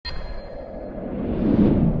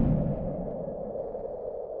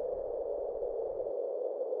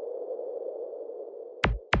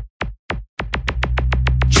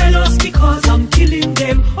killing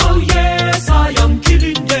them. Oh yes, I am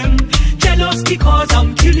killing them. Jealous because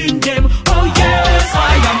I'm killing them. Oh yes,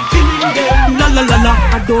 I am killing them. La la la la,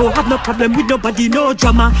 I don't have no problem with nobody, no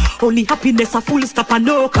drama. Only happiness, a full stop and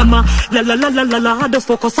no comma. La la la la la la, I just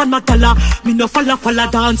focus on my tala. Me no falla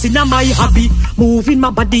dancing on my hobby. Moving my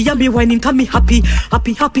body and be whining, can me happy.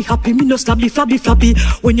 Happy, happy, happy, me no slabby, flabby, flabby.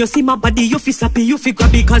 When you see my body, you feel slappy, you feel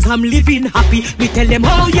grabby. Cause I'm living happy. Me tell them,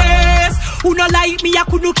 oh yes. Who no like me, I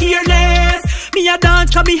couldn't care less. Me a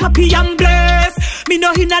dance, cause me happy and blessed. Me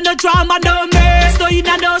no inna no drama, no mess. No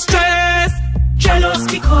inna no stress.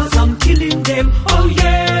 Jealous because I'm killing them. Oh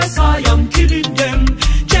yes, I am killing them.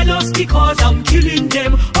 Jealous because I'm killing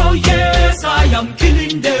them. Oh yes, I am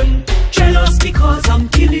killing them. Jealous because I'm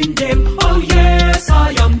killing them. Oh yes,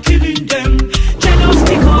 I am killing them. Jealous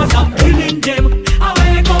because I'm killing them.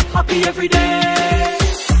 I wake up happy every day.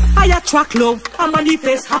 I attract love, I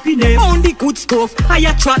manifest happiness. Only good stuff, I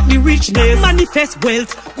attract me richness. Manifest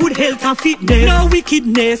wealth, good health and fitness. No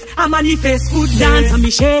wickedness, I manifest goodness. Dance and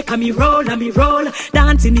me shake and me roll and me roll.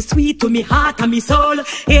 Dancing is sweet to me heart and me soul.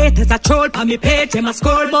 Haters a troll, pa me page and my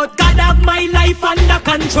scroll. But God have my life under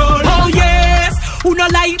control. Oh yes, who no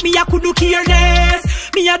like me, I couldn't care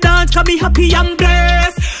less. Me a dance cause me happy and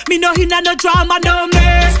blessed. Me no inna no drama, no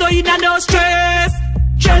mess. No inna no stress.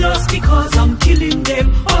 Jealous because I'm killing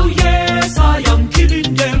them. Oh yes, I am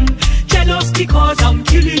killing them. Jealous because I'm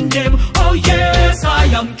killing them. Oh yes, I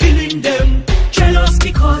am killing them. Jealous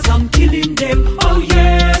because I'm killing them. Oh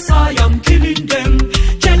yes, I am killing them.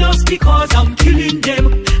 Jealous because I'm killing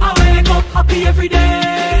them. I wake up happy every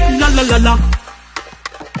day. La la la la.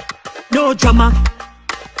 No drama.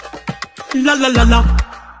 La la la la.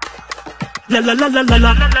 La la la la la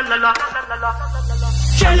la.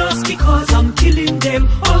 Jealous because I'm killing them.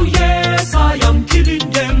 Oh yes, I am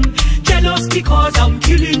killing them. Jealous because I'm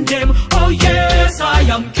killing them. Oh yes, I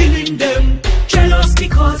am killing them. Jealous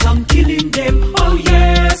because I'm killing them. Oh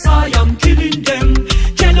yes, I am killing them.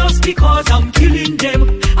 Jealous because I'm killing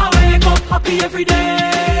them. I wake up happy every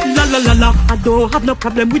day. La la la la, I don't have no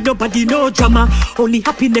problem with nobody, no drama. Only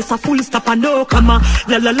happiness, a full stop and no comma.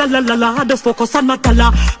 La la la la la la, I just focus on my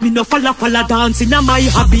tala. Me no falla dancing on my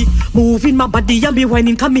hobby. Moving my body and be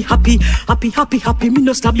whining, can me happy. Happy, happy, happy, me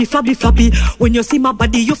no slabby, flabby, flabby. When you see my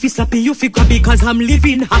body, you feel slappy, you feel grabby. Cause I'm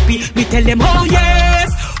living happy. Me tell them, oh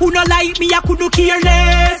yes. Who no like me, I couldn't care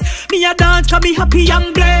less. Me a dance cause me happy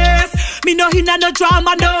and blessed. Me no inna no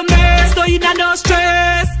drama, no mess. No inna no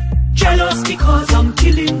stress. Jealous because I'm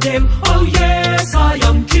killing them. Oh yes, I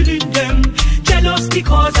am killing them. Jealous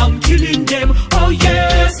because I'm killing them. Oh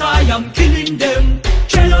yes, I am killing them.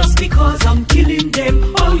 Jealous because I'm killing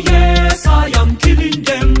them. Oh yes, I am killing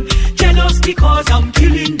them. Jealous because I'm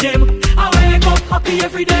killing them. I wake up happy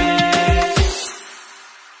every day.